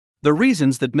The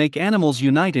reasons that make animals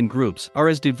unite in groups are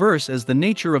as diverse as the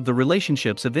nature of the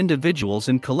relationships of individuals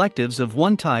and collectives of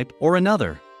one type or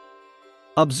another.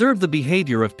 Observe the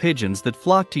behavior of pigeons that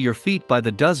flock to your feet by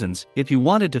the dozens if you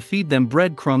wanted to feed them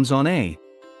breadcrumbs on a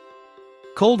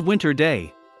cold winter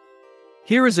day.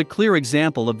 Here is a clear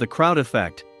example of the crowd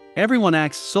effect. Everyone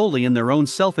acts solely in their own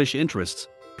selfish interests,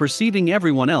 perceiving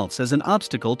everyone else as an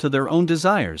obstacle to their own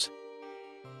desires.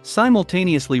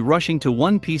 Simultaneously rushing to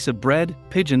one piece of bread,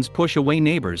 pigeons push away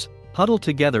neighbors, huddle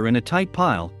together in a tight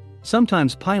pile,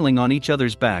 sometimes piling on each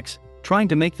other's backs, trying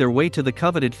to make their way to the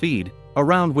coveted feed,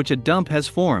 around which a dump has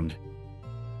formed.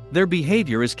 Their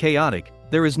behavior is chaotic,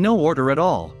 there is no order at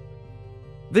all.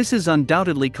 This is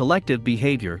undoubtedly collective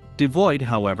behavior, devoid,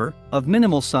 however, of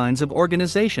minimal signs of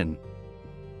organization.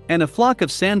 And a flock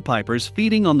of sandpipers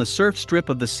feeding on the surf strip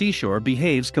of the seashore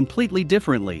behaves completely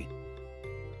differently.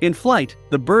 In flight,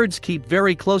 the birds keep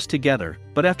very close together,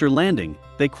 but after landing,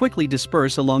 they quickly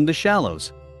disperse along the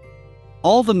shallows.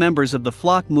 All the members of the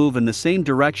flock move in the same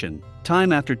direction,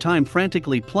 time after time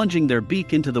frantically plunging their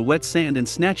beak into the wet sand and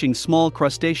snatching small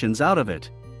crustaceans out of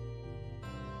it.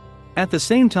 At the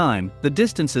same time, the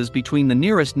distances between the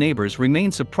nearest neighbors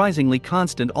remain surprisingly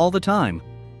constant all the time.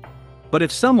 But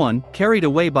if someone, carried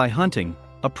away by hunting,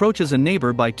 approaches a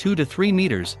neighbor by 2 to 3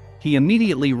 meters, he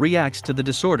immediately reacts to the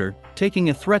disorder, taking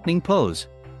a threatening pose.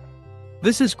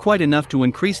 This is quite enough to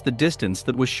increase the distance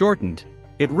that was shortened.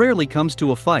 It rarely comes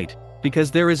to a fight,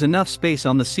 because there is enough space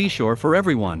on the seashore for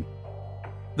everyone.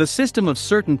 The system of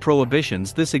certain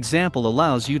prohibitions. This example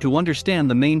allows you to understand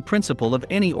the main principle of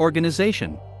any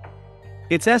organization.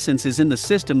 Its essence is in the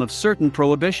system of certain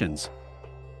prohibitions.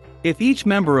 If each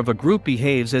member of a group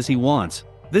behaves as he wants,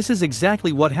 this is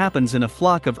exactly what happens in a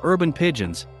flock of urban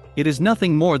pigeons. It is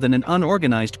nothing more than an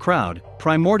unorganized crowd,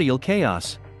 primordial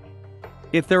chaos.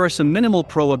 If there are some minimal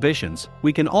prohibitions,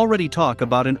 we can already talk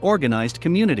about an organized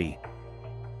community.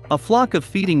 A flock of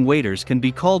feeding waiters can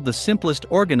be called the simplest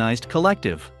organized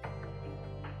collective.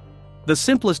 The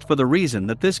simplest for the reason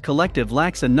that this collective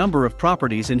lacks a number of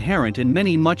properties inherent in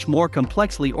many much more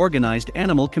complexly organized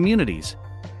animal communities.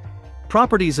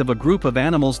 Properties of a group of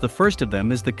animals. The first of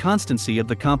them is the constancy of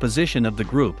the composition of the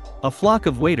group. A flock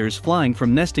of waders flying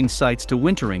from nesting sites to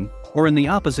wintering, or in the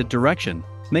opposite direction,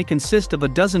 may consist of a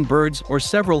dozen birds or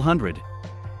several hundred.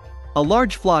 A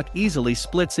large flock easily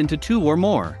splits into 2 or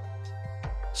more.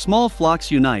 Small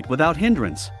flocks unite without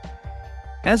hindrance.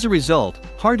 As a result,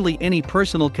 hardly any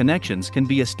personal connections can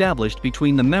be established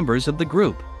between the members of the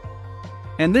group.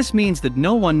 And this means that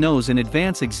no one knows in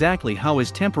advance exactly how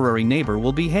his temporary neighbor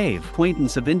will behave.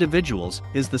 Acquaintance of individuals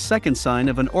is the second sign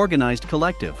of an organized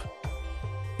collective.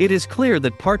 It is clear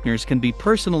that partners can be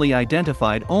personally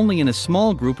identified only in a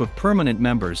small group of permanent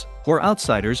members, or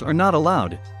outsiders are not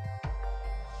allowed.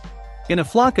 In a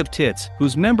flock of tits,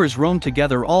 whose members roam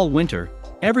together all winter,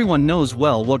 everyone knows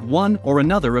well what one or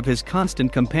another of his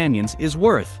constant companions is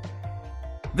worth.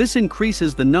 This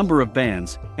increases the number of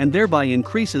bands, and thereby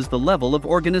increases the level of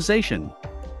organization.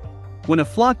 When a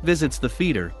flock visits the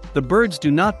feeder, the birds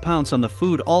do not pounce on the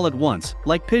food all at once,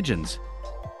 like pigeons.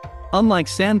 Unlike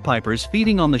sandpipers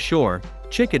feeding on the shore,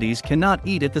 chickadees cannot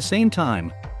eat at the same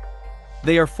time.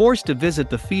 They are forced to visit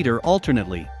the feeder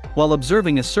alternately, while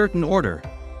observing a certain order.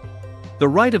 The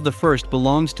right of the first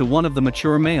belongs to one of the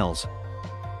mature males.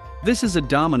 This is a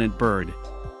dominant bird.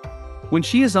 When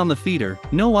she is on the feeder,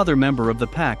 no other member of the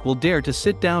pack will dare to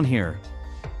sit down here.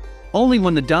 Only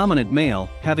when the dominant male,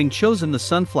 having chosen the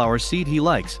sunflower seed he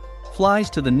likes, flies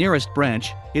to the nearest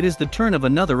branch, it is the turn of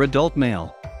another adult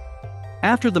male.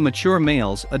 After the mature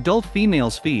males, adult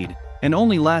females feed, and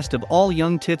only last of all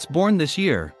young tits born this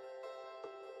year.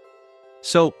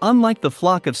 So, unlike the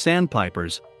flock of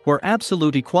sandpipers, where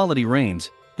absolute equality reigns,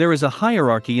 there is a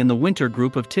hierarchy in the winter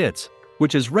group of tits,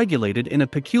 which is regulated in a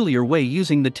peculiar way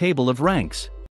using the table of ranks.